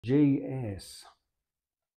GS,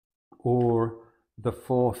 or the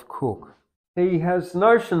fourth cook. He has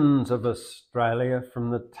notions of Australia from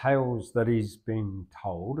the tales that he's been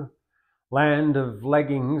told. Land of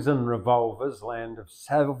leggings and revolvers, land of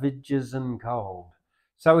savages and cold.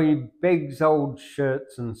 So he begs old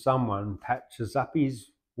shirts and someone patches up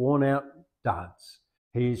his worn-out duds.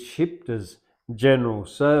 He is shipped as general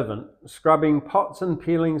servant, scrubbing pots and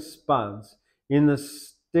peeling spuds in the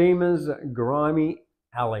steamer's grimy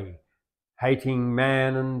alley, hating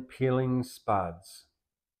man and peeling spuds.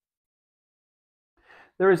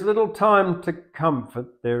 There is little time to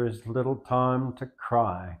comfort, there is little time to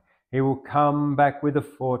cry. He will come back with a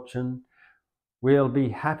fortune, we'll be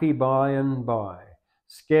happy by and by.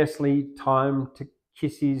 Scarcely time to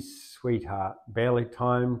kiss his sweetheart, barely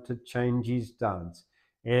time to change his duds,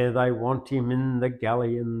 ere they want him in the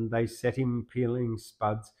galley and they set him peeling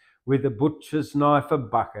spuds with a butcher's knife, a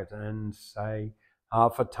bucket, and say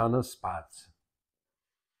 1/2 a ton of spuds.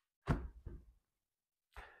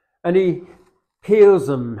 And he peels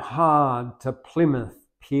them hard to Plymouth,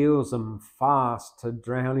 peels them fast to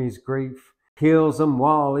drown his grief, peels them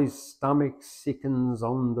while his stomach sickens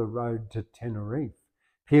on the road to Tenerife,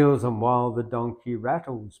 peels them while the donkey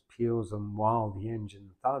rattles, peels them while the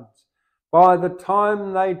engine thuds. By the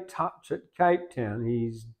time they touch at Cape Town,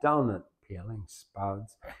 he's done at peeling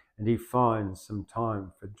spuds, and he finds some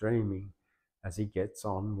time for dreaming as he gets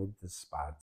on with the spuds.